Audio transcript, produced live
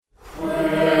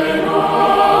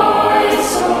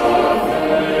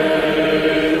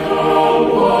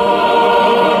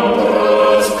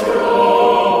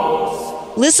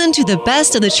Listen to the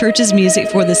best of the church's music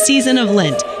for the season of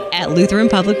Lent at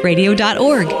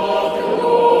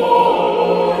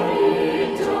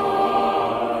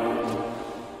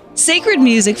LutheranPublicRadio.org. Sacred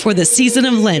music for the season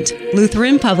of Lent,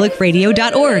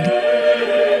 LutheranPublicRadio.org.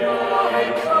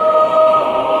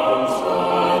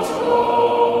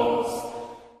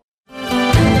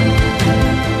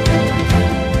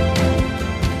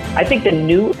 I think the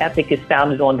new ethic is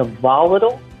founded on the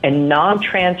volatile and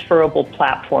non-transferable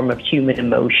platform of human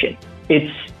emotion.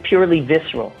 It's purely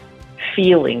visceral,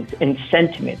 feelings and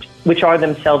sentiment, which are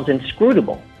themselves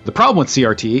inscrutable. The problem with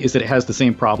CRT is that it has the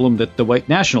same problem that the white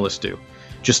nationalists do.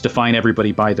 Just define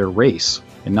everybody by their race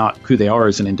and not who they are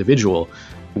as an individual,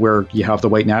 where you have the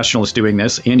white nationalists doing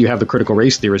this and you have the critical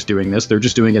race theorists doing this. They're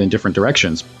just doing it in different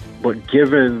directions. But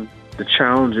given the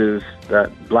challenges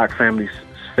that black families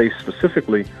face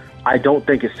specifically, I don't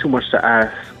think it's too much to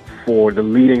ask for the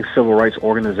leading civil rights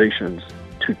organizations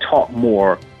to talk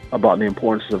more about the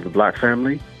importance of the black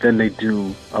family than they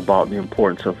do about the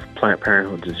importance of Planned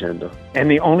Parenthood's agenda.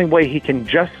 And the only way he can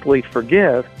justly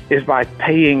forgive is by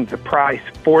paying the price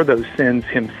for those sins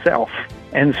himself.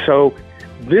 And so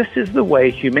this is the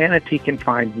way humanity can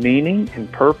find meaning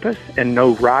and purpose and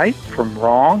know right from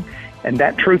wrong, and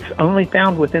that truth's only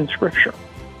found within Scripture.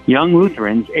 Young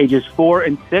Lutherans ages 4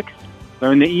 and 6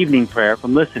 learn the evening prayer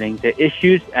from listening to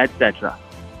Issues, etc.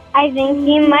 I thank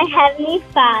you, my Heavenly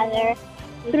Father,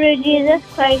 through Jesus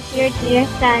Christ, your dear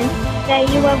Son, that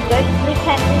you have graciously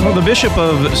kept me. Well, the Bishop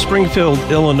of Springfield,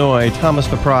 Illinois, Thomas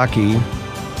Paprocki,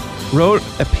 wrote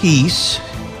a piece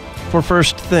for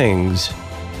First Things.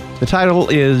 The title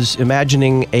is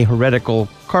Imagining a Heretical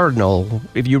Cardinal.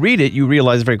 If you read it, you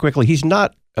realize very quickly he's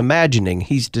not imagining,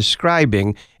 he's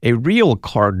describing a real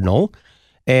cardinal,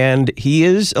 and he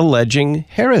is alleging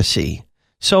heresy.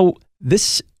 So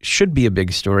this should be a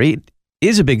big story. It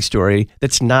is a big story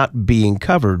that's not being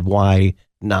covered. Why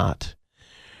not?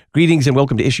 Greetings and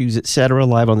welcome to Issues, Etc.,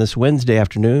 live on this Wednesday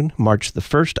afternoon, March the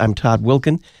 1st. I'm Todd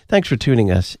Wilkin. Thanks for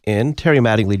tuning us in. Terry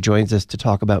Mattingly joins us to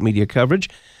talk about media coverage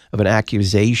of an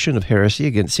accusation of heresy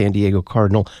against San Diego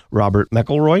Cardinal Robert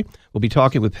McElroy. We'll be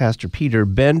talking with Pastor Peter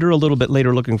Bender a little bit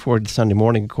later, looking forward to Sunday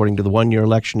morning, according to the one-year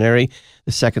lectionary,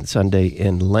 the second Sunday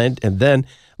in Lent. And then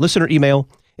listener email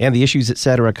and the Issues,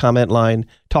 Etc. comment line,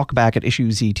 talkback at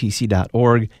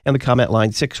issuesetc.org, and the comment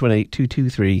line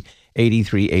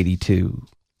 618-223-8382.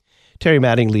 Terry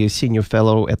Mattingly is Senior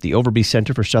Fellow at the Overby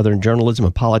Center for Southern Journalism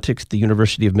and Politics at the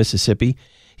University of Mississippi.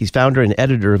 He's founder and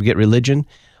editor of Get Religion,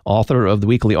 author of the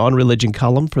weekly On Religion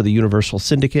column for the Universal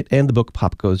Syndicate, and the book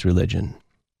Pop Goes Religion.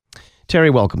 Terry,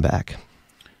 welcome back.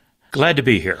 Glad to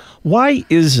be here. Why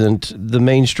isn't the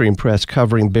mainstream press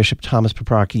covering Bishop Thomas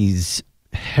Paprocki's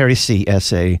heresy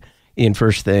essay in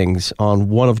First Things on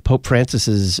one of Pope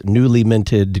Francis's newly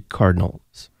minted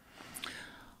cardinals?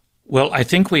 Well, I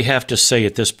think we have to say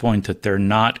at this point that they're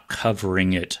not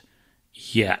covering it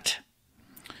yet.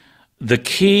 The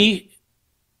key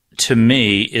to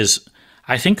me is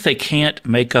I think they can't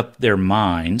make up their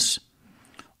minds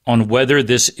on whether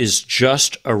this is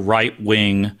just a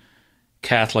right-wing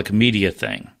Catholic media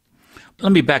thing.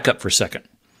 Let me back up for a second.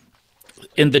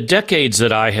 In the decades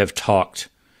that I have talked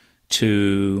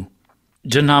to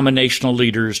denominational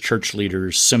leaders, church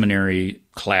leaders, seminary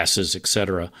classes,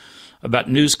 etc.,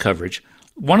 about news coverage,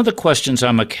 one of the questions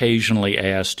I'm occasionally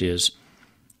asked is,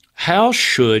 how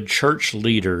should church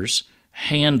leaders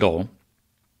handle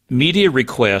media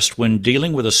requests when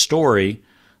dealing with a story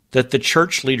that the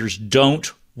church leaders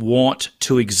don't want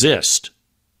to exist?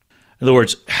 In other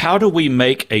words, how do we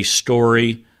make a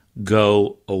story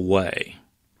go away?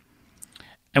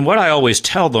 And what I always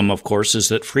tell them, of course, is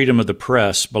that freedom of the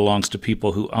press belongs to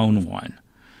people who own one,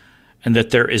 and that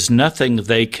there is nothing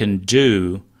they can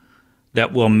do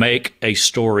that will make a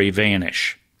story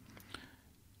vanish.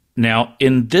 Now,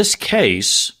 in this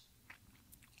case,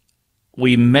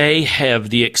 we may have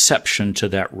the exception to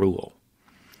that rule.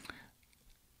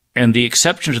 And the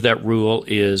exception to that rule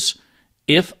is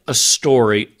if a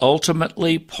story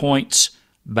ultimately points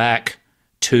back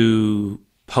to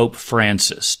Pope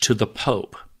Francis, to the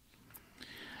Pope,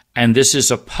 and this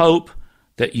is a Pope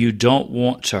that you don't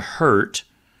want to hurt,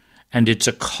 and it's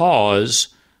a cause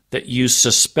that you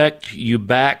suspect you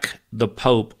back the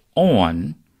Pope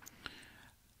on,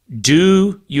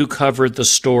 do you cover the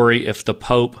story if the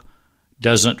Pope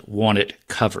doesn't want it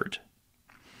covered?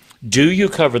 Do you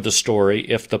cover the story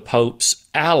if the Pope's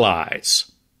allies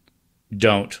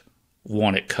don't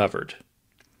want it covered?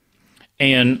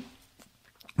 And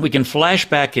we can flash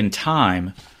back in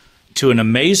time to an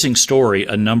amazing story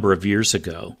a number of years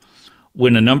ago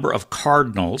when a number of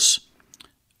cardinals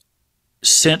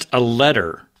sent a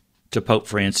letter to Pope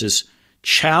Francis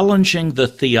challenging the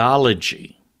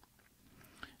theology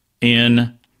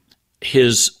in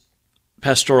his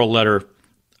pastoral letter.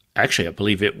 Actually, I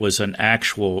believe it was an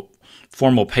actual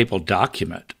formal papal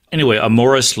document. Anyway,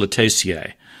 Amoris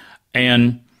Laetitia.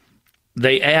 And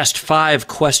they asked 5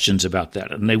 questions about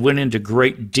that, and they went into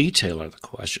great detail of the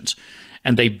questions.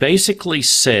 And they basically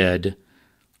said,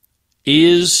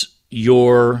 is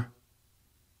your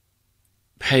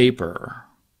paper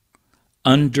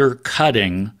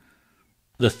undercutting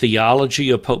the theology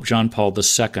of Pope John Paul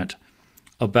II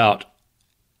about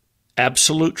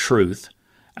absolute truth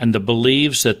and the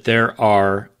beliefs that there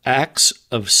are acts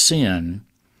of sin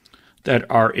that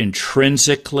are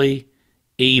intrinsically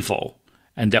evil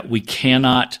and that we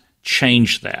cannot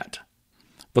change that?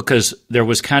 Because there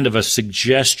was kind of a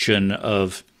suggestion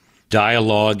of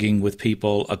dialoguing with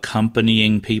people,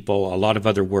 accompanying people, a lot of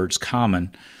other words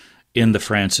common in the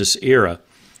Francis era.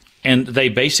 And they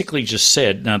basically just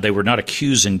said, now they were not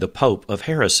accusing the Pope of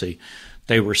heresy.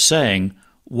 They were saying,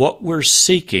 what we're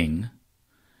seeking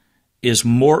is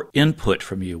more input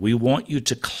from you. We want you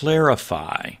to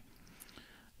clarify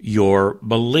your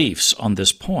beliefs on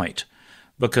this point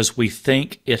because we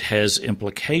think it has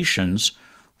implications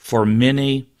for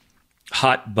many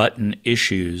hot-button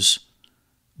issues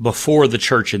before the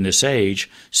Church in this age,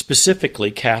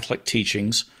 specifically Catholic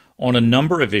teachings on a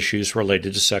number of issues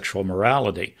related to sexual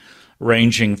morality,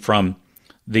 ranging from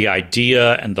the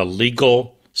idea and the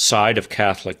legal side of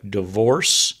Catholic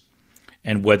divorce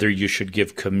and whether you should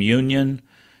give communion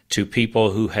to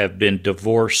people who have been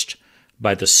divorced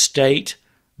by the state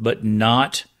but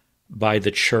not by the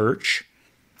Church.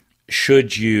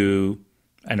 Should you,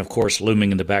 and of course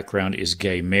looming in the background is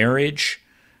gay marriage,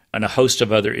 and a host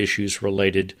of other issues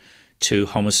related to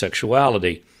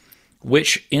homosexuality,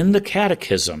 which in the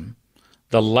Catechism,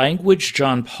 the language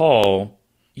John Paul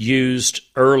used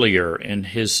earlier in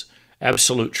his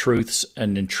absolute truths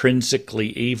and intrinsically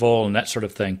evil and that sort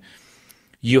of thing,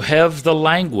 you have the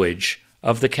language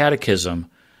of the Catechism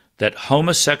that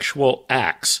homosexual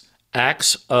acts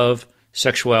of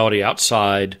sexuality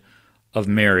outside of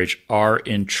marriage are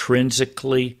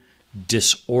intrinsically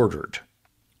disordered.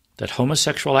 That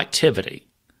homosexual activity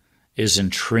is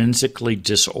intrinsically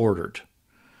disordered.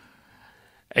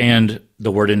 And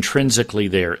the word intrinsically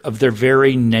there, of their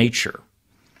very nature.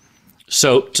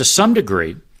 So to some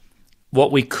degree,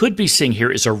 what we could be seeing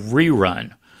here is a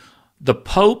rerun. The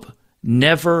Pope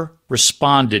never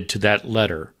responded to that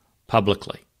letter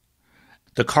publicly.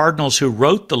 The cardinals who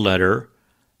wrote the letter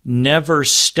never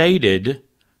stated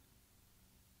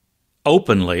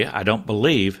openly, I don't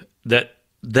believe, that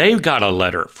they got a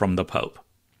letter from the Pope.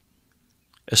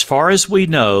 As far as we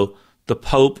know, the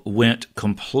Pope went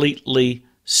completely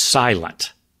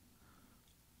silent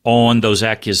on those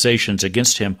accusations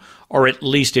against him, or at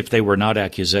least if they were not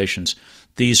accusations,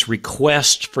 these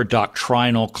requests for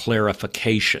doctrinal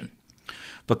clarification.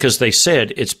 Because they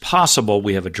said it's possible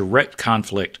we have a direct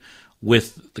conflict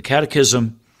with the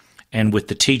Catechism and with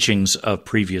the teachings of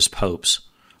previous popes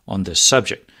on this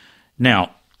subject.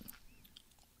 Now,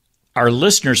 our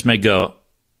listeners may go,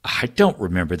 I don't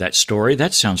remember that story.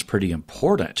 That sounds pretty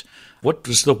important. What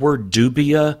does the word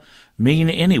dubia mean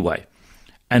anyway?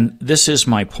 And this is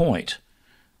my point.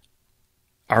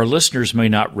 Our listeners may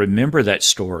not remember that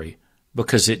story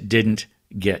because it didn't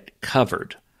get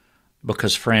covered,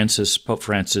 because Pope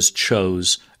Francis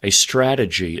chose a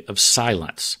strategy of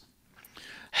silence.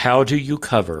 How do you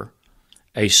cover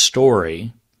a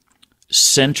story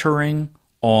centering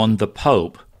on the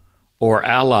Pope or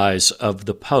allies of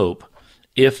the Pope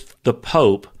if the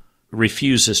Pope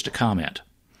refuses to comment?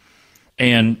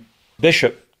 And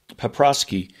Bishop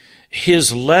Paprocki,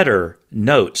 his letter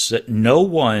notes that no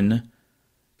one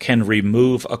can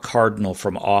remove a cardinal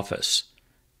from office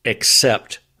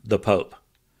except the Pope.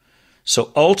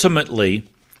 So ultimately,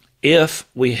 if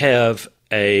we have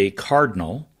a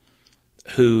cardinal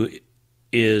who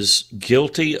is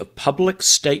guilty of public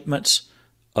statements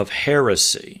of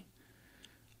heresy,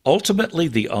 ultimately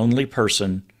the only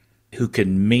person who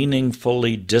can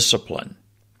meaningfully discipline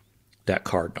that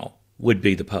cardinal would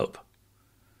be the Pope.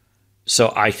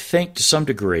 So I think to some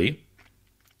degree,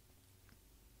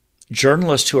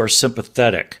 journalists who are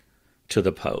sympathetic to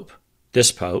the Pope,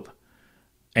 this Pope,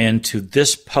 and to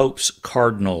this Pope's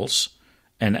cardinals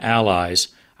and allies,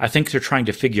 I think they're trying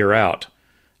to figure out,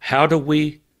 how do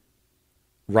we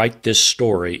write this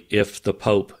story if the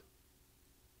Pope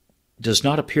does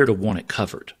not appear to want it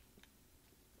covered?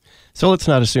 So let's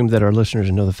not assume that our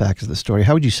listeners know the facts of the story.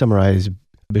 How would you summarize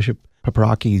Bishop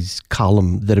Paprocki's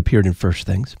column that appeared in First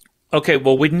Things? Okay,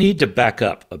 well, we need to back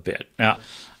up a bit. Now,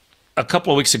 a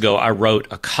couple of weeks ago, I wrote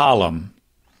a column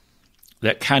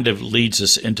that kind of leads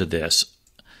us into this.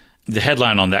 The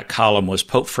headline on that column was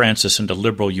Pope Francis and a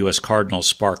liberal U.S. cardinal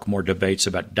spark more debates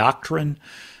about doctrine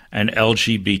and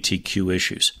LGBTQ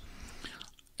issues.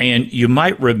 And you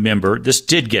might remember, this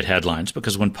did get headlines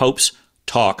because when popes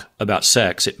talk about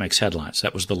sex, it makes headlines.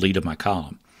 That was the lead of my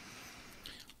column.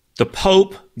 The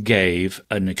Pope gave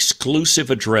an exclusive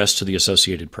address to the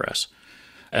Associated Press,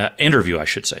 interview, I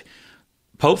should say.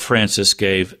 Pope Francis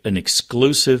gave an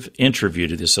exclusive interview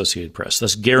to the Associated Press,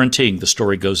 thus guaranteeing the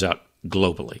story goes out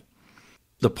globally.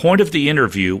 The point of the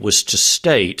interview was to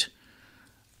state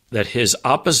that his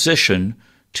opposition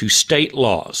to state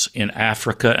laws in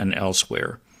Africa and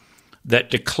elsewhere that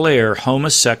declare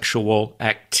homosexual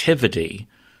activity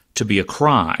to be a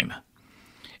crime.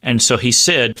 And so he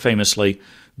said famously,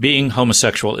 being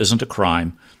homosexual isn't a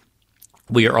crime.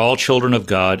 We are all children of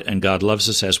God, and God loves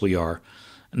us as we are.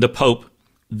 And the Pope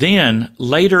then,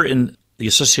 later in the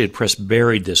Associated Press,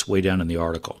 buried this way down in the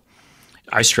article.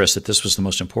 I stress that this was the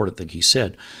most important thing he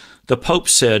said. The Pope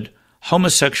said,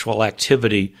 homosexual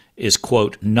activity is,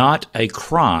 quote, not a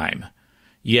crime.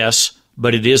 Yes,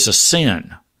 but it is a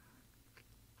sin.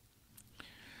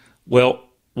 Well,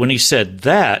 when he said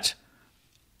that,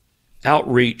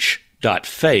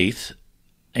 Outreach.Faith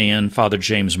and Father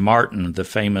James Martin, the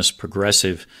famous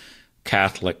progressive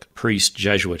Catholic priest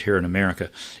Jesuit here in America,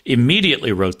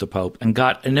 immediately wrote the Pope and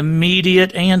got an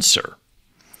immediate answer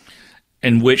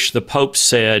in which the Pope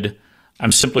said,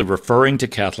 I'm simply referring to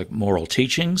Catholic moral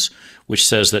teachings, which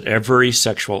says that every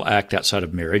sexual act outside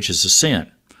of marriage is a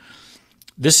sin.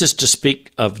 This is to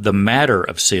speak of the matter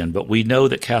of sin, but we know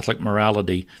that Catholic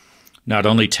morality not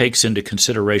only takes into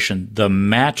consideration the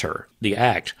matter, the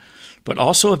act, but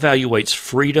also evaluates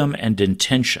freedom and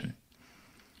intention.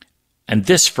 And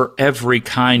this for every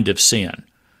kind of sin.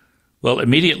 Well,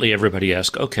 immediately everybody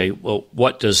asks, okay, well,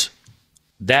 what does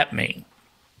that mean?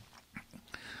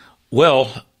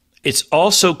 Well, it's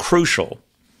also crucial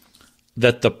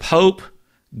that the Pope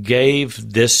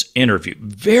gave this interview.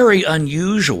 Very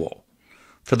unusual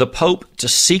for the Pope to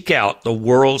seek out the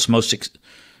world's most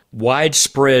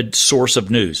widespread source of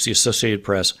news, the Associated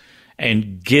Press,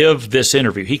 and give this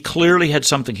interview. He clearly had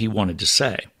something he wanted to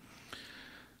say.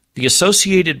 The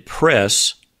Associated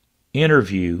Press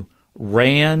interview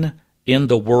ran in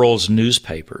the world's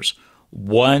newspapers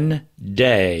one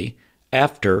day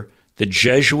after the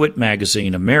Jesuit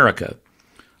magazine America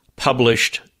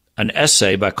published an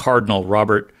essay by Cardinal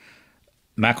Robert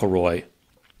McElroy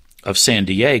of San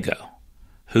Diego,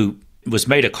 who was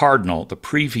made a cardinal the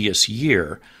previous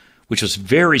year, which was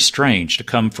very strange to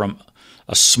come from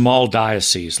a small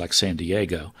diocese like San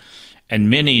Diego. And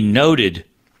many noted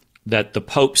that the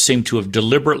Pope seemed to have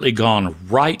deliberately gone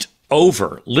right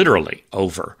over, literally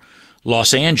over,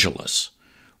 Los Angeles,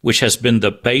 which has been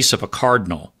the base of a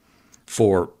cardinal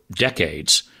for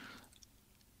decades,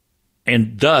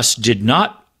 and thus did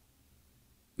not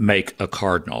make a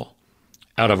cardinal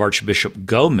out of Archbishop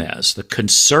Gomez, the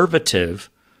conservative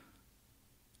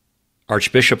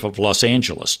Archbishop of Los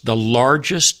Angeles, the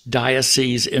largest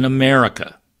diocese in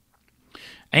America.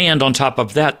 And on top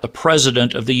of that, the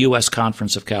president of the U.S.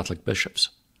 Conference of Catholic Bishops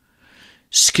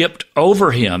skipped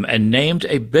over him and named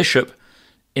a bishop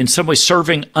in some way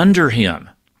serving under him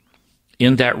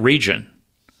in that region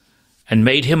and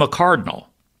made him a cardinal.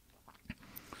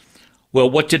 Well,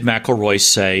 what did McElroy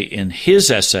say in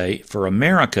his essay for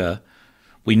America?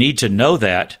 We need to know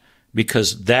that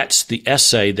because that's the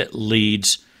essay that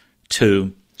leads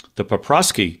to the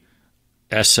Poprowski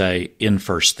essay in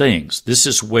First Things. This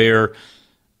is where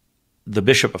the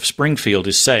Bishop of Springfield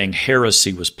is saying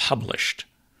heresy was published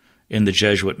in the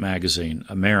Jesuit magazine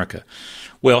America.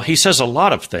 Well, he says a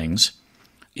lot of things.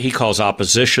 He calls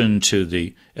opposition to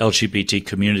the LGBT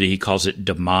community, he calls it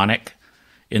demonic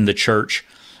in the church.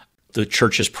 The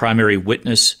church's primary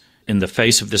witness in the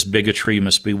face of this bigotry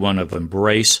must be one of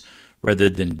embrace rather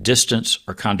than distance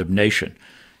or condemnation.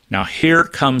 Now, here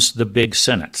comes the big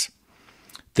sentence.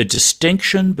 The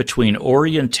distinction between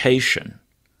orientation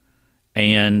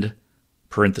and,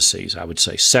 parentheses, I would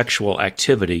say, sexual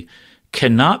activity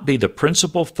cannot be the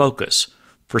principal focus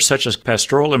for such a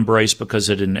pastoral embrace because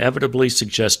it inevitably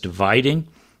suggests dividing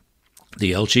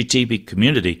the LGBT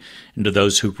community into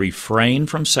those who refrain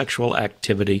from sexual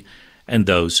activity and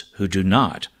those who do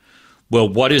not. Well,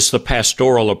 what is the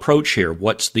pastoral approach here?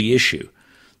 What's the issue?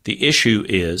 The issue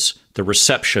is the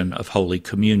reception of Holy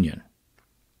Communion.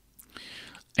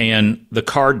 And the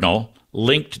cardinal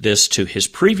linked this to his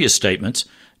previous statements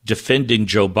defending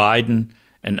Joe Biden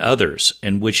and others,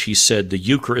 in which he said the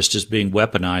Eucharist is being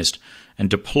weaponized and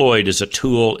deployed as a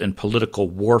tool in political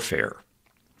warfare.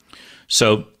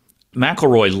 So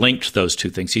McElroy linked those two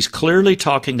things. He's clearly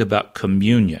talking about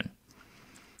communion.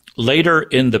 Later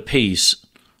in the piece,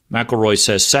 McElroy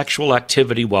says, sexual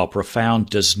activity, while profound,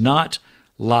 does not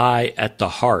lie at the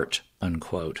heart,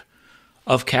 unquote,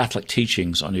 of Catholic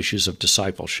teachings on issues of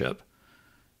discipleship,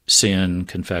 sin,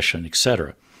 confession,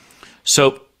 etc.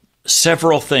 So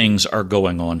several things are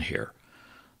going on here.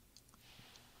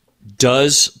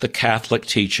 Does the Catholic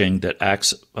teaching that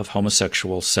acts of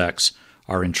homosexual sex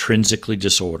are intrinsically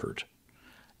disordered?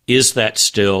 Is that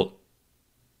still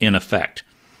in effect?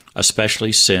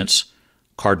 Especially since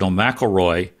Cardinal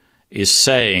McElroy is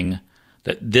saying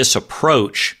that this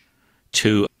approach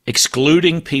to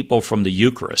excluding people from the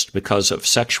Eucharist because of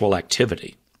sexual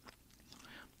activity,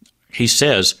 he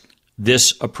says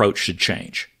this approach should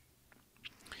change.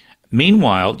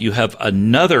 Meanwhile, you have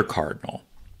another cardinal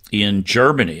in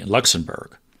Germany, in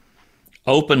Luxembourg,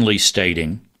 openly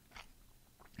stating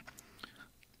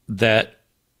that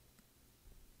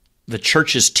the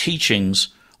Church's teachings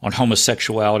on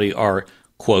homosexuality are,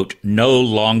 quote, no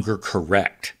longer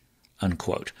correct,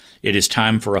 unquote. It is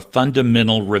time for a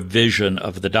fundamental revision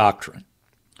of the doctrine.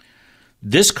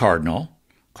 This cardinal,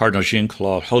 Cardinal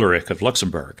Jean-Claude Hollerich of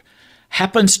Luxembourg,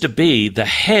 happens to be the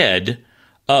head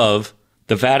of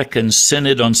the Vatican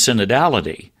Synod on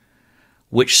Synodality,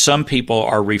 which some people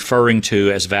are referring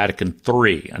to as Vatican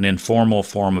III, an informal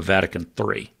form of Vatican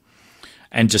III,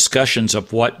 and discussions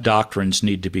of what doctrines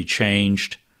need to be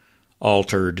changed,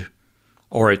 altered,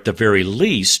 or at the very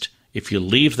least, if you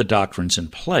leave the doctrines in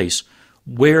place,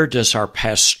 where does our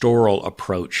pastoral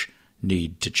approach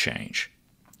need to change?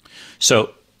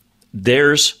 So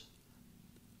there's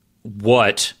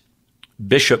what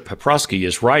Bishop Paprocki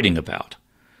is writing about.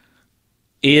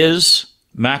 Is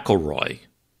McElroy,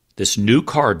 this new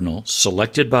cardinal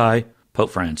selected by Pope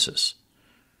Francis,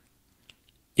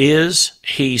 is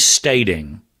he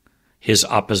stating his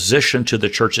opposition to the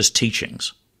Church's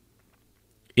teachings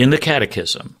in the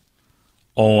Catechism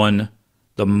on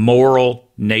the moral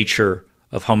nature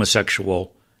of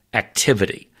homosexual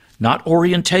activity? Not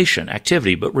orientation,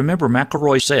 activity. But remember,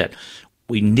 McElroy said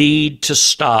we need to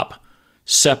stop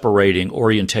separating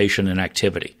orientation and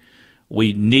activity.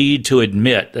 We need to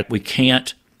admit that we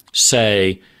can't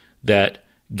say that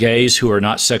gays who are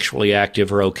not sexually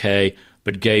active are okay,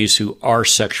 but gays who are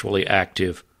sexually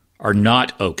active are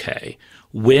not okay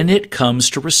when it comes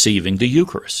to receiving the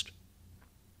Eucharist.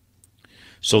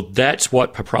 So that's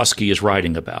what Paprocki is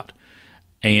writing about.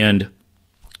 And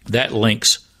that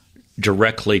links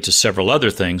directly to several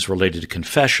other things related to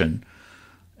confession.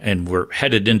 And we're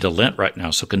headed into Lent right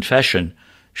now, so confession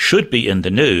should be in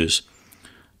the news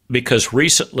because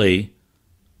recently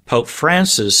Pope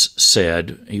Francis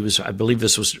said, I believe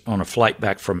this was on a flight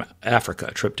back from Africa,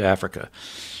 a trip to Africa.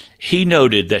 He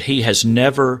noted that he has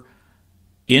never,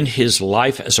 in his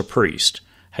life as a priest,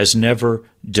 has never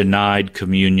denied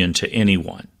communion to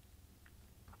anyone,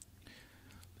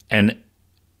 and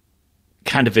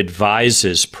kind of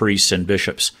advises priests and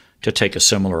bishops to take a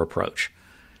similar approach.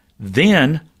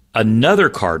 Then another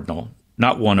cardinal,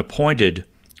 not one appointed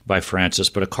by Francis,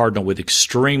 but a cardinal with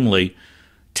extremely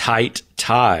tight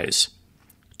ties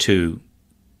to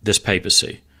this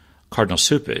papacy, Cardinal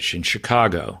Cupich in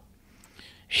Chicago,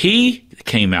 he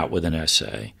came out with an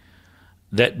essay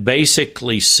that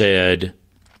basically said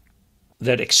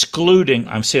that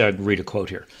I'd read a quote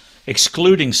here,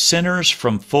 excluding sinners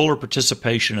from fuller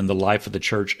participation in the life of the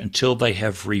church until they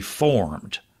have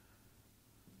reformed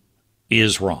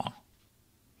is wrong.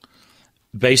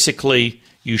 Basically,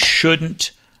 you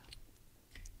shouldn't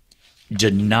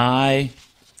deny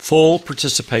full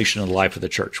participation in the life of the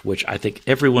church, which I think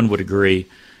everyone would agree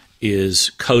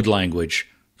is code language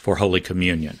for Holy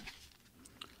Communion.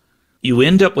 You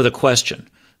end up with a question: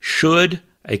 should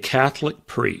a Catholic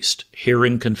priest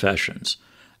hearing confessions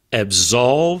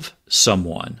absolve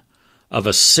someone of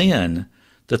a sin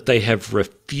that they have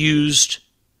refused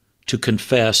to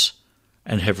confess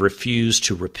and have refused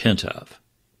to repent of?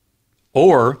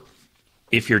 Or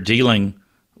if you're dealing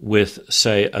with,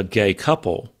 say, a gay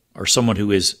couple or someone who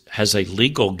has a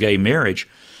legal gay marriage,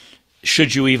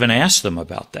 should you even ask them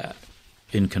about that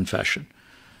in confession?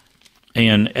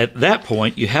 And at that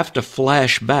point, you have to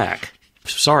flash back.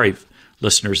 Sorry,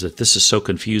 listeners, that this is so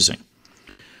confusing.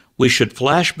 We should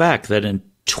flash back that in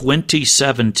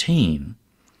 2017,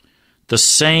 the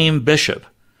same bishop,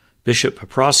 Bishop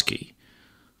Paprocki,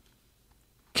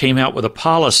 came out with a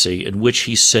policy in which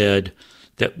he said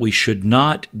that we should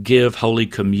not give Holy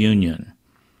Communion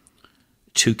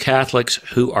to Catholics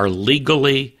who are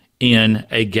legally in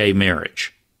a gay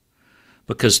marriage,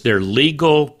 because their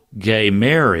legal gay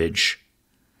marriage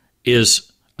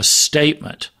is a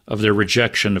statement of their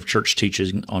rejection of church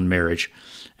teaching on marriage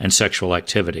and sexual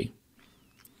activity.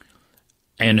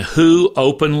 And who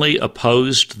openly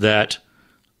opposed that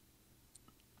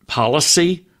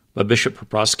policy by Bishop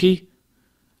Poprosky?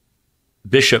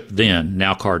 Bishop then,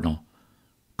 now Cardinal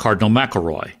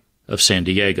McElroy of San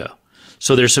Diego.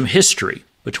 So there's some history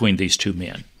between these two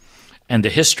men. And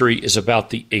the history is about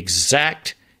the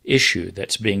exact issue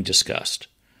that's being discussed,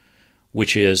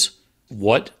 which is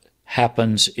what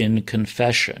happens in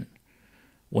confession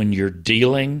when you're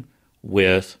dealing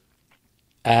with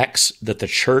acts that the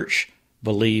church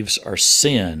believes are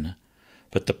sin,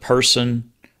 but the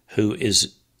person who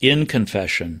is in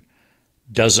confession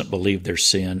doesn't believe they're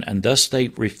sin, and thus they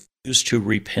refuse to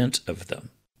repent of them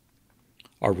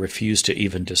or refuse to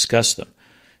even discuss them.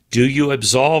 Do you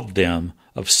absolve them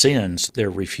of sins they're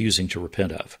refusing to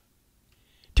repent of?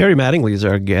 Terry Mattingly is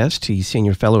our guest. He's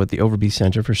Senior Fellow at the Overby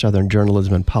Center for Southern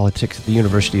Journalism and Politics at the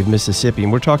University of Mississippi.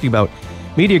 And we're talking about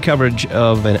media coverage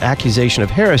of an accusation of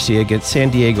heresy against San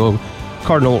Diego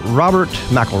Cardinal Robert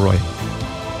McElroy.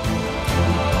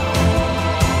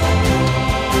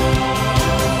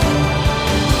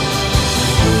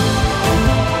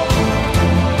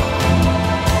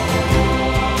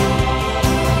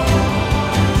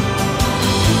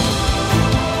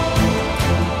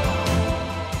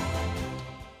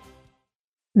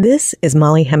 This is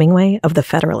Molly Hemingway of The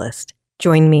Federalist.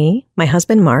 Join me, my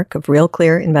husband Mark of Real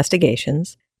Clear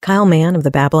Investigations, Kyle Mann of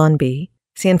the Babylon Bee,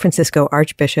 San Francisco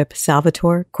Archbishop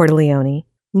Salvatore Cordileone,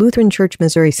 Lutheran Church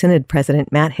Missouri Synod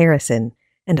President Matt Harrison,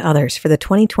 and others for the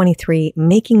 2023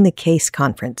 Making the Case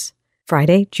Conference,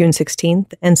 Friday, June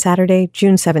 16th and Saturday,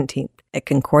 June 17th at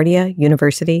Concordia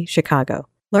University, Chicago.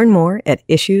 Learn more at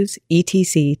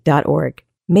issuesetc.org.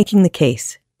 Making the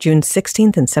Case, June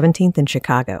 16th and 17th in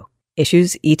Chicago.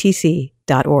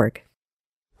 issuesetc.org.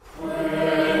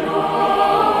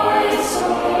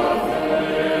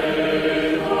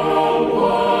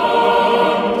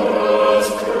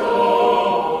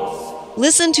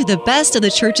 Listen to the best of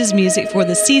the church's music for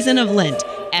the season of Lent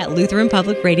at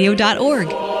LutheranPublicRadio.org.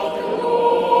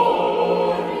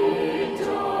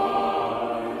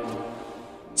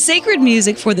 Sacred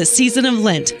music for the season of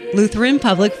Lent,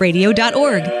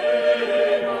 LutheranPublicRadio.org.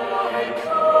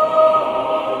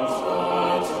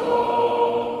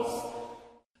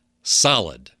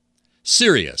 Solid,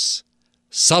 serious,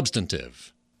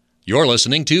 substantive. You're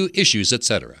listening to Issues,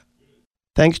 Etc.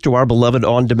 Thanks to our beloved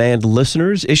on-demand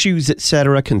listeners, Issues,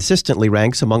 Etc. consistently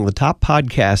ranks among the top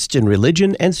podcasts in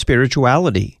religion and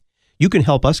spirituality. You can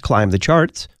help us climb the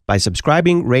charts by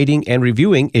subscribing, rating, and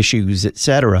reviewing Issues,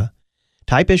 Etc.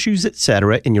 Type Issues,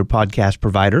 Etc. in your podcast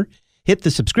provider, hit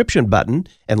the subscription button,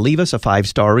 and leave us a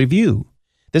 5-star review.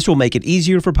 This will make it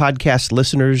easier for podcast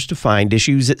listeners to find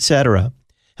Issues, Etc.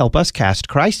 Help us cast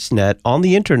Christ's net on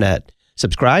the internet.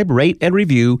 Subscribe, rate, and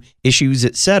review Issues,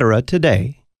 Etc.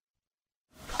 today.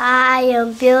 I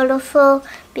am beautiful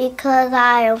because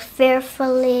I am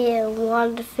fearfully and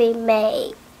wonderfully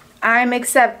made. I am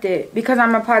accepted because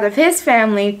I'm a part of His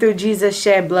family through Jesus'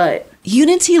 shed blood.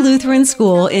 Unity Lutheran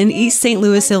School in East St.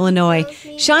 Louis, Illinois,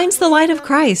 shines the light of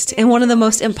Christ in one of the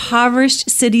most impoverished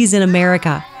cities in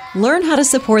America. Learn how to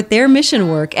support their mission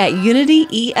work at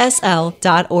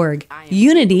unityesl.org.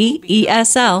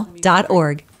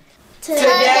 unityesl.org.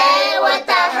 Today, with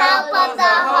the help of the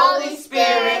Holy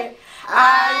Spirit,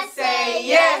 I say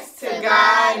yes to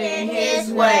God and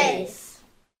His ways.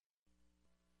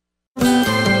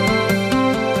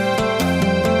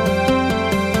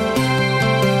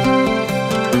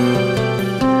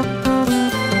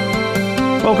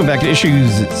 Welcome back to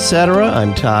Issues, Etc.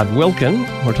 I'm Todd Wilkin.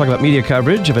 We're talking about media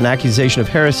coverage of an accusation of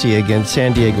heresy against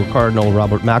San Diego Cardinal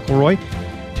Robert McElroy.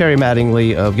 Terry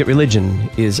Mattingly of Get Religion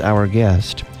is our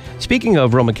guest. Speaking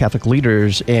of Roman Catholic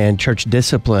leaders and church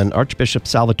discipline, Archbishop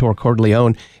Salvatore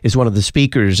Cordileone is one of the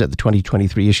speakers at the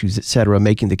 2023 Issues, Etc.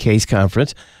 Making the Case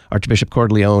Conference. Archbishop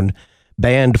Cordileone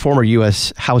banned former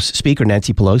U.S. House Speaker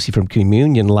Nancy Pelosi from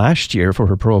communion last year for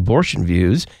her pro-abortion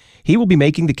views. He will be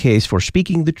making the case for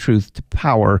speaking the truth to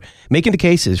power. Making the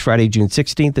case is Friday, June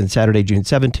 16th and Saturday, June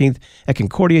 17th at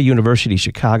Concordia University,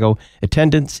 Chicago.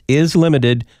 Attendance is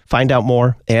limited. Find out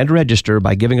more and register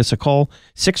by giving us a call,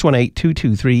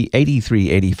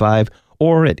 618-223-8385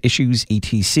 or at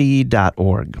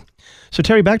issuesetc.org. So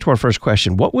Terry, back to our first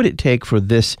question. What would it take for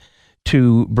this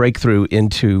to break through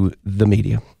into the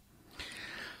media?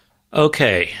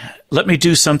 Okay, let me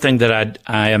do something that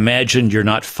I imagine you're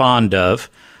not fond of,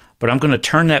 but I'm going to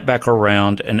turn that back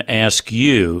around and ask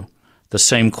you the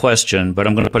same question, but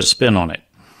I'm going to put a spin on it.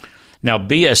 Now,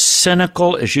 be as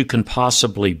cynical as you can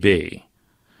possibly be.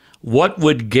 What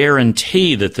would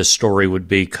guarantee that the story would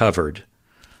be covered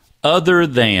other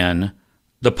than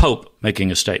the Pope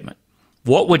making a statement?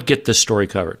 What would get this story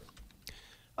covered?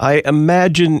 I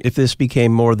imagine if this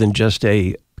became more than just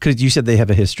because you said they have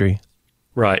a history.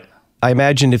 Right. I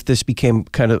imagine if this became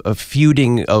kind of a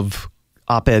feuding of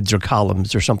op-eds or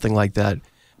columns or something like that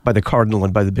by the Cardinal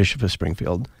and by the Bishop of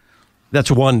Springfield. That's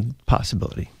one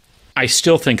possibility. I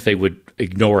still think they would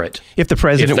ignore it. If the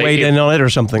president weighed in on it or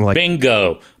something like that.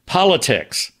 Bingo.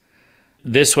 Politics.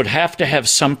 This would have to have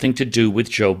something to do with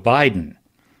Joe Biden,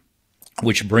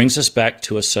 which brings us back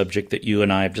to a subject that you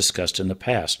and I have discussed in the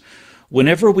past.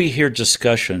 Whenever we hear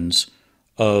discussions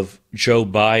of Joe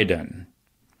Biden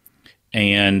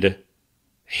and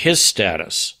his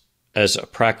status as a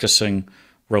practicing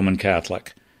Roman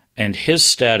Catholic and his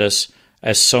status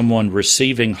as someone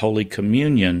receiving Holy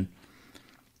Communion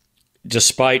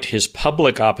despite his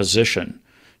public opposition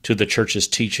to the Church's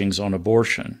teachings on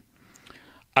abortion,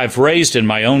 I've raised in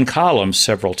my own columns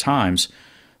several times,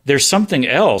 there's something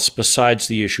else besides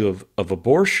the issue of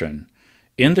abortion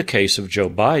in the case of Joe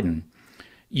Biden.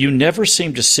 You never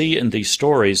seem to see in these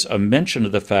stories a mention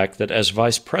of the fact that as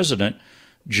vice president,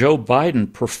 Joe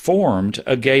Biden performed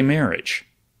a gay marriage.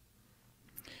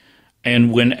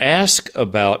 And when asked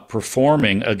about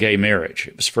performing a gay marriage,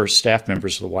 it was for staff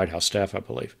members of the White House staff, I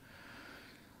believe,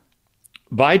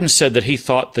 Biden said that he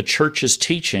thought the Church's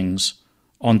teachings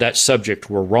on that subject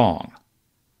were wrong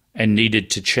and needed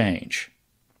to change.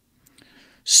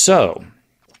 So,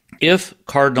 if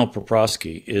Cardinal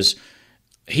Poprowski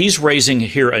he's raising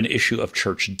here an issue of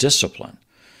church discipline,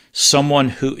 someone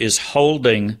who is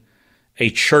holding a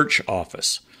church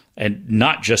office, and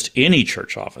not just any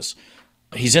church office.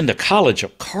 He's in the College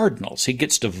of Cardinals. He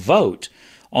gets to vote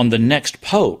on the next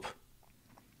pope.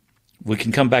 We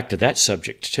can come back to that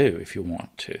subject too, if you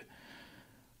want to.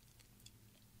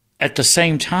 At the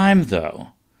same time, though,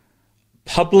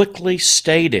 publicly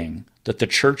stating that the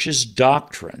Church's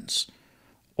doctrines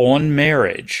on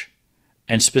marriage,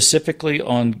 and specifically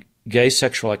on gay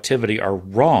sexual activity, are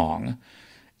wrong,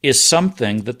 is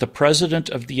something that the President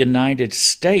of the United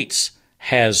States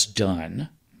has done,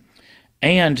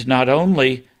 and not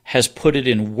only has put it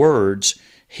in words,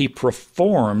 he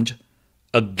performed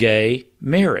a gay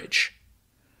marriage.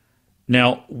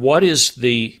 Now, what is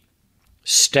the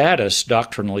status,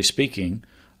 doctrinally speaking,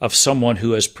 of someone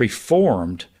who has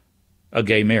performed a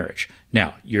gay marriage?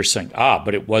 Now, you're saying,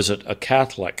 but it wasn't a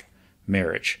Catholic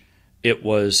marriage. It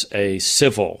was a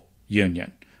civil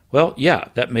union. Well, yeah,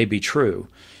 that may be true.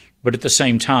 But at the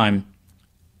same time,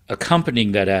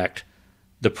 accompanying that act,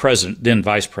 the president, then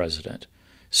vice president,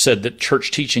 said that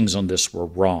church teachings on this were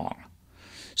wrong.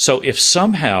 So if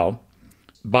somehow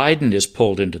Biden is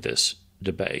pulled into this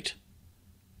debate,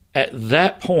 at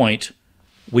that point,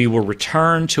 we will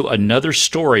return to another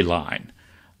storyline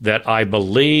that I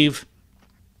believe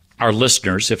our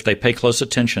listeners, if they pay close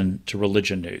attention to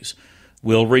religion news,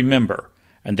 will remember,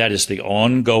 and that is the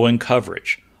ongoing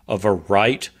coverage of a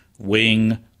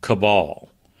right-wing cabal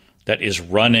that is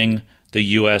running the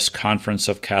U.S. Conference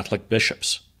of Catholic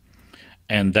Bishops.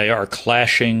 And they are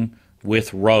clashing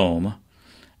with Rome,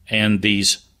 and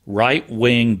these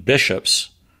right-wing bishops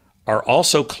are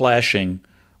also clashing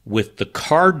with the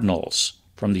cardinals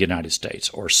from the United States,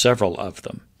 or several of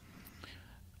them.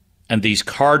 And these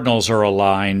cardinals are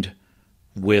aligned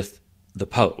with the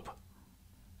Pope.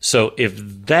 So if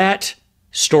that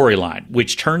storyline,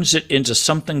 which turns it into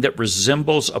something that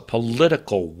resembles a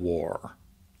political war,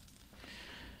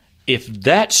 if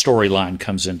that storyline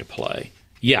comes into play,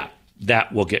 yeah,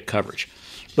 that will get coverage.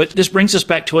 But this brings us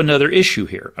back to another issue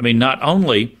here. I mean, not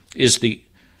only is the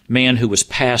man who was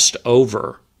passed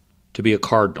over to be a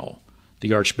cardinal,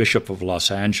 the Archbishop of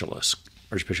Los Angeles,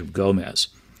 Archbishop Gomez,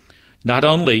 not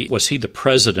only was he the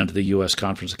president of the U.S.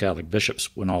 Conference of Catholic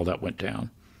Bishops when all that went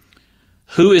down,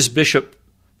 who is Bishop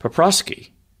Poprowski?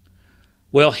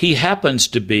 Well, he happens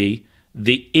to be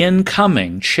the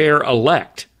incoming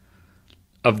chair-elect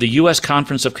of the U.S.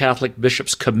 Conference of Catholic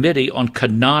Bishops Committee on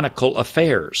Canonical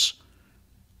Affairs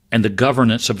and the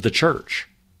Governance of the Church.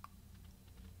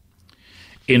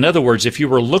 In other words, if you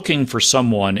were looking for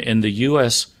someone in the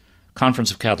U.S.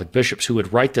 Conference of Catholic Bishops who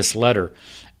would write this letter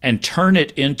and turn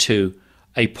it into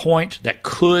a point that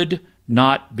could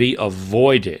not be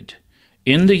avoided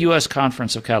in the U.S.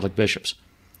 Conference of Catholic Bishops,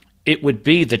 it would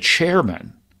be the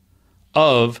chairman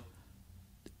of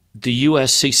the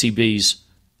USCCB's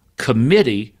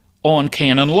Committee on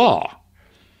Canon Law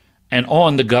and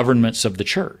on the governments of the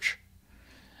Church.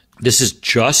 This is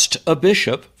just a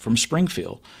bishop from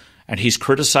Springfield, and he's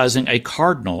criticizing a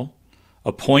cardinal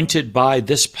appointed by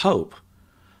this pope.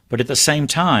 But at the same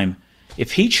time,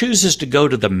 if he chooses to go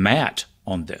to the mat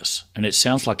on this, and it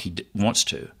sounds like he wants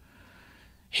to,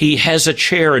 he has a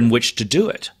chair in which to do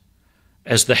it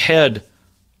as the head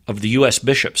of the U.S.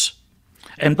 bishops.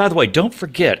 And by the way, don't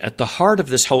forget, at the heart of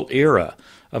this whole era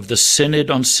of the Synod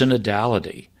on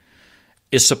Synodality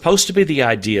is supposed to be the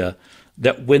idea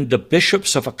that when the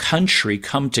bishops of a country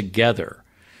come together,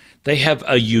 they have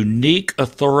a unique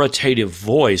authoritative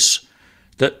voice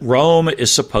that Rome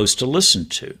is supposed to listen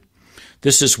to.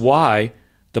 This is why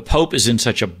the Pope is in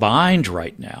such a bind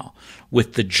right now,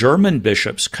 with the German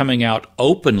bishops coming out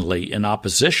openly in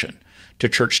opposition to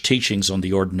church teachings on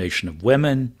the ordination of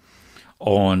women,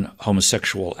 on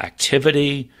homosexual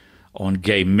activity, on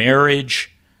gay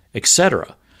marriage,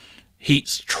 etc.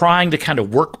 He's trying to kind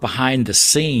of work behind the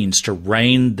scenes to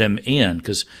rein them in,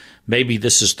 because maybe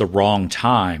this is the wrong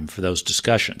time for those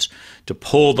discussions, to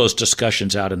pull those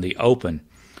discussions out in the open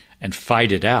and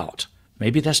fight it out.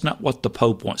 Maybe that's not what the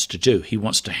Pope wants to do. He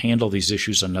wants to handle these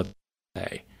issues another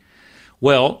way.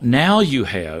 Well, now you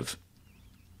have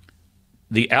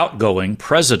the outgoing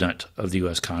president of the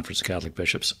U.S. Conference of Catholic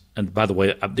Bishops, and by the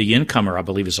way, the incomer, I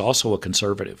believe, is also a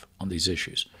conservative on these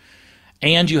issues.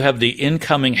 And you have the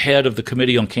incoming head of the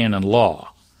Committee on Canon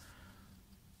Law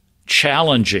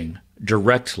challenging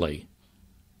directly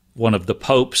one of the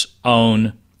Pope's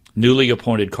own newly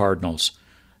appointed cardinals,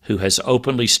 who has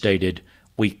openly stated,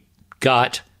 we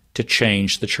got to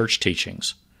change the church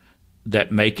teachings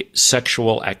that make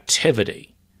sexual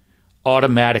activity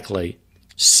automatically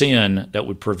sin that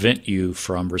would prevent you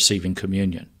from receiving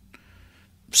communion.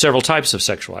 Several types of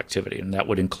sexual activity, and that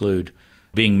would include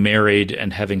being married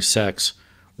and having sex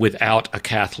without a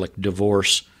Catholic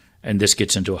divorce, and this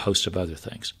gets into a host of other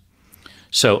things.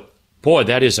 So, boy,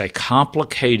 that is a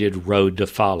complicated road to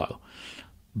follow.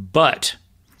 But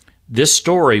this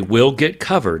story will get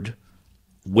covered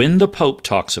when the Pope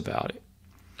talks about it,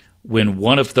 when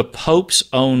one of the Pope's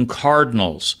own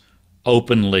cardinals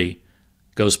openly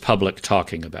goes public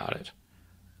talking about it,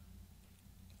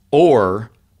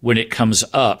 or when it comes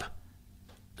up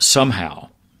somehow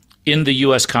in the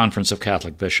U.S. Conference of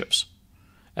Catholic Bishops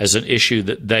as an issue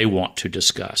that they want to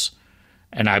discuss.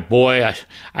 And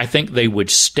I think they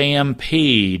would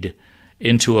stampede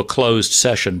into a closed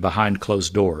session behind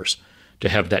closed doors to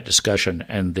have that discussion,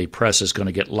 and the press is going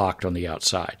to get locked on the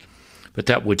outside. But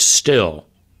that would still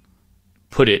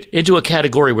put it into a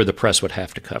category where the press would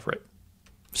have to cover it.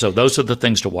 So those are the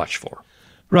things to watch for.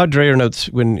 Rod Dreher notes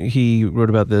when he wrote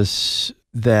about this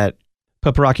that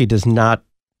Paparocki does not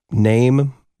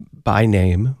name by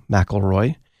name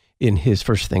McElroy in his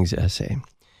First Things essay.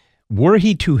 Were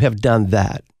he to have done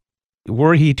that,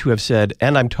 were he to have said,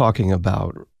 and I'm talking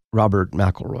about Robert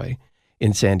McElroy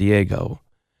in San Diego,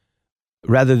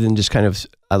 rather than just kind of,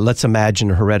 let's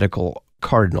imagine a heretical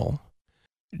cardinal,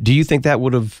 do you think that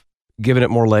would have given it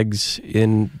more legs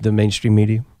in the mainstream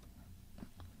media?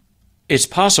 It's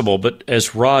possible, but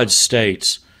as Rod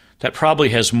states, that probably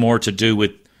has more to do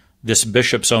with this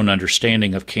bishop's own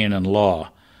understanding of canon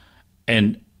law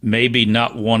and maybe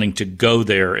not wanting to go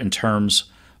there in terms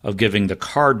of giving the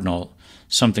cardinal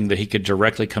something that he could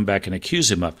directly come back and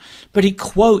accuse him of. But he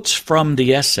quotes from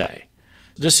the essay.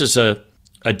 This is a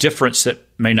difference that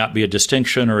may not be a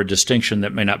distinction, or a distinction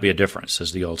that may not be a difference,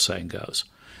 as the old saying goes,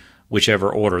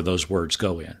 whichever order those words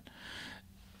go in.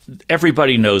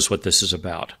 Everybody knows what this is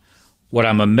about. What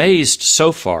I'm amazed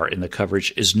so far in the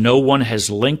coverage is no one has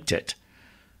linked it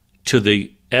to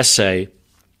the essay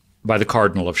by the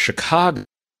Cardinal of Chicago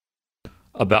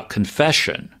about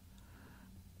confession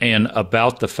and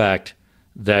about the fact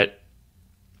that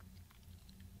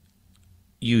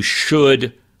you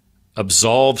should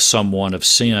absolve someone of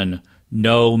sin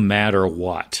no matter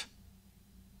what.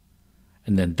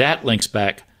 And then that links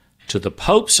back to the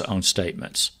Pope's own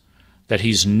statements that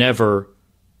he's never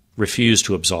refused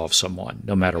to absolve someone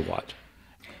no matter what.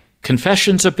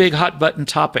 Confession's a big hot button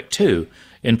topic too,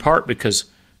 in part because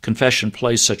confession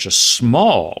plays such a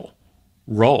small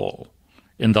role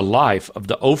in the life of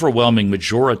the overwhelming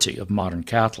majority of modern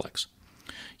Catholics.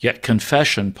 Yet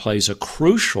confession plays a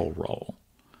crucial role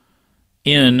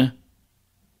in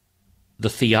the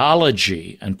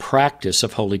theology and practice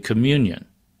of Holy Communion.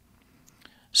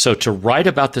 So to write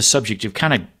about this subject, you've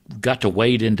kind of got to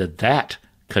wade into that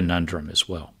conundrum as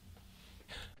well.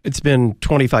 It's been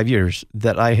 25 years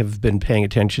that I have been paying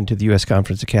attention to the U.S.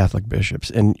 Conference of Catholic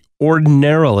Bishops, and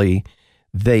ordinarily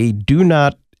they do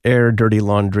not air dirty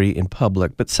laundry in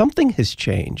public, but something has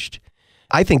changed.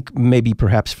 I think maybe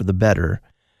perhaps for the better.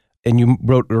 And you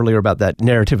wrote earlier about that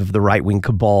narrative of the right-wing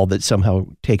cabal that's somehow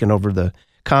taken over the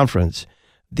conference.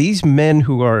 These men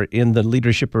who are in the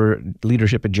leadership or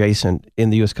leadership adjacent in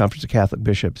the U.S. Conference of Catholic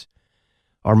Bishops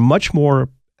are much more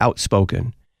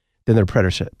outspoken than their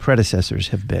predecessors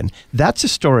have been. That's a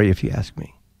story, if you ask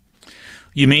me.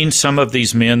 You mean some of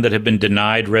these men that have been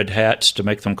denied red hats to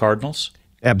make them cardinals?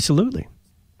 Absolutely.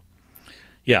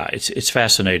 Yeah, it's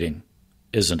fascinating,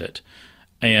 isn't it?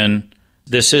 And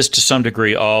this is to some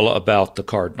degree all about the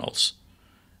cardinals.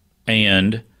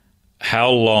 And how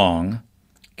long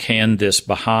can this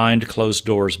behind closed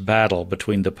doors battle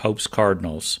between the Pope's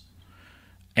cardinals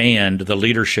and the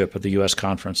leadership of the U.S.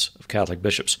 Conference of Catholic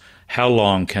Bishops, how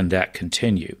long can that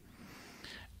continue?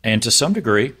 And to some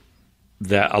degree,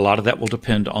 that a lot of that will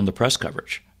depend on the press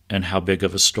coverage and how big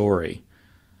of a story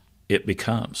it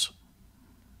becomes.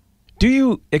 Do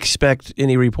you expect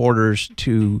any reporters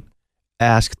to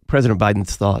ask President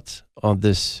Biden's thoughts on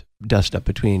this dust-up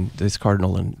between this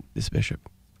cardinal and this bishop?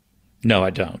 No, I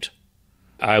don't.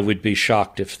 I would be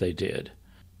shocked if they did.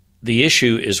 The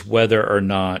issue is whether or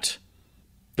not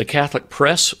the Catholic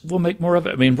press will make more of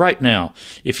it. I mean, right now,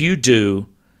 if you do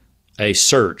a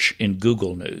search in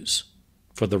Google News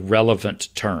for the relevant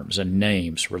terms and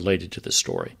names related to the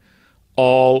story,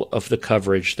 all of the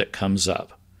coverage that comes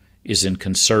up is in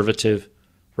conservative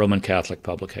Roman Catholic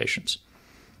publications.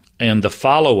 And the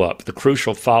follow-up, the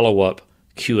crucial follow-up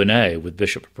Q&A with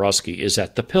Bishop Poprowski is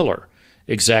at the Pillar,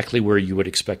 exactly where you would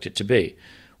expect it to be,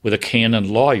 with a canon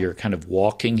lawyer kind of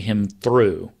walking him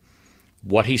through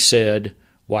what he said,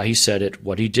 why he said it,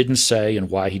 what he didn't say, and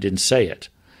why he didn't say it.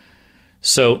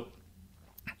 So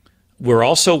we're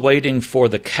also waiting for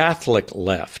the Catholic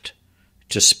left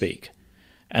to speak.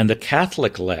 And the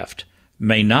Catholic left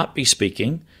may not be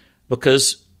speaking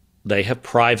because they have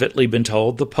privately been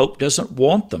told the Pope doesn't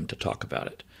want them to talk about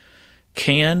it.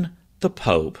 Can the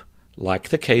Pope, like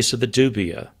the case of the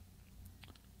dubia,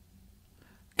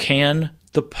 can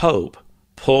the Pope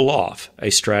pull off a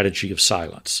strategy of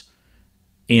silence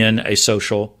in a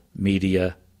social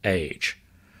media age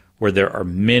where there are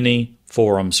many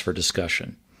forums for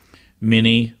discussion,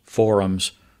 many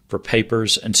forums for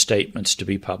papers and statements to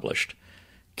be published?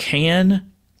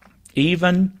 Can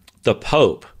even the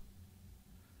Pope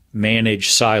manage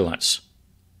silence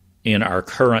in our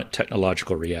current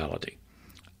technological reality?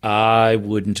 I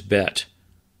wouldn't bet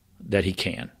that he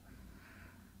can.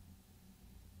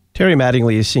 Terry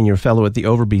Mattingly is Senior Fellow at the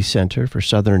Overby Center for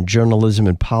Southern Journalism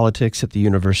and Politics at the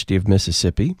University of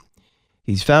Mississippi.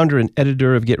 He's founder and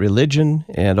editor of Get Religion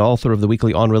and author of the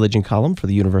weekly On Religion column for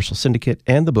the Universal Syndicate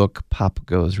and the book Pop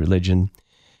Goes Religion.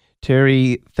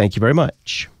 Terry, thank you very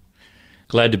much.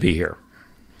 Glad to be here.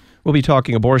 We'll be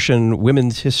talking abortion,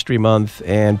 Women's History Month,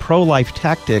 and pro-life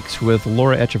tactics with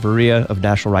Laura Echeverria of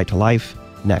National Right to Life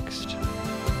next.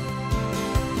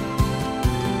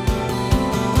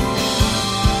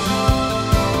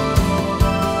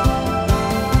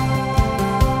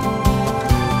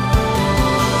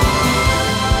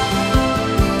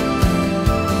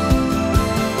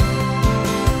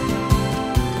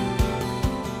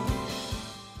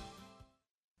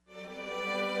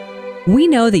 We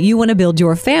know that you want to build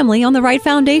your family on the right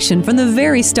foundation from the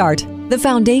very start, the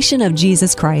foundation of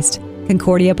Jesus Christ.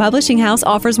 Concordia Publishing House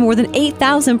offers more than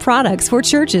 8,000 products for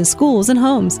churches, schools, and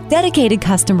homes, dedicated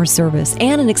customer service,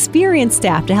 and an experienced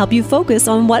staff to help you focus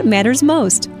on what matters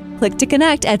most. Click to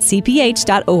connect at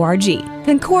cph.org.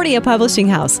 Concordia Publishing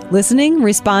House, listening,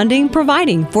 responding,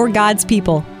 providing for God's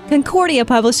people. Concordia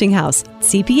Publishing House,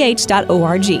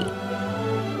 cph.org.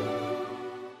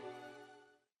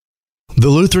 The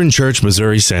Lutheran Church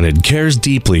Missouri Synod cares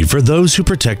deeply for those who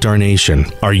protect our nation.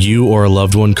 Are you or a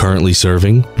loved one currently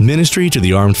serving? Ministry to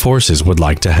the Armed Forces would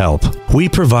like to help. We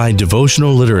provide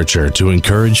devotional literature to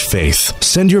encourage faith.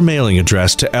 Send your mailing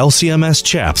address to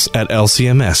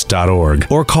lcmschaps@lcms.org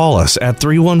or call us at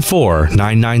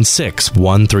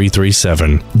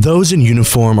 314-996-1337. Those in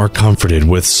uniform are comforted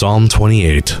with Psalm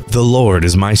 28. The Lord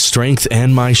is my strength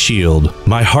and my shield.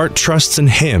 My heart trusts in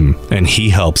Him, and He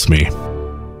helps me.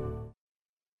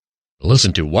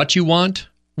 Listen to what you want,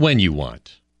 when you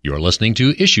want. You're listening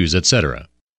to Issues, Etc.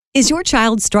 Is your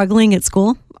child struggling at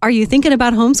school? Are you thinking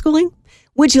about homeschooling?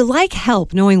 Would you like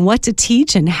help knowing what to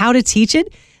teach and how to teach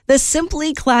it? The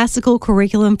Simply Classical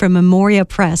curriculum from Memoria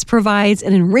Press provides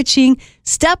an enriching,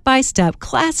 step-by-step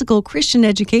classical Christian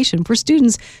education for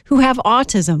students who have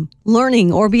autism,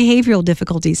 learning or behavioral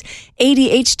difficulties,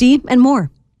 ADHD, and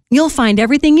more. You'll find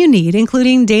everything you need,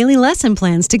 including daily lesson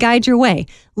plans to guide your way.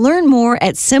 Learn more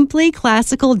at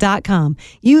simplyclassical.com.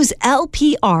 Use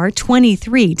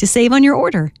LPR23 to save on your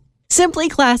order.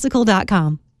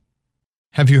 simplyclassical.com.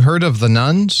 Have you heard of the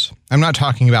nuns? I'm not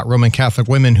talking about Roman Catholic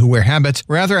women who wear habits.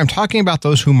 Rather, I'm talking about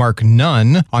those who mark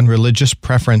none on religious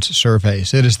preference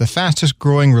surveys. It is the fastest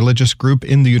growing religious group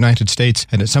in the United States,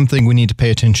 and it's something we need to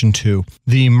pay attention to.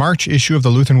 The March issue of the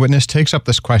Lutheran Witness takes up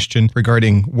this question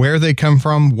regarding where they come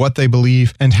from, what they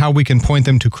believe, and how we can point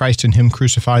them to Christ and Him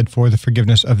crucified for the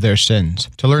forgiveness of their sins.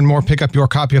 To learn more, pick up your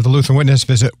copy of the Lutheran Witness.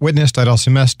 Visit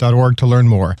witness.lcms.org to learn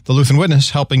more. The Lutheran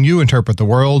Witness, helping you interpret the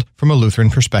world from a Lutheran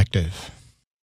perspective.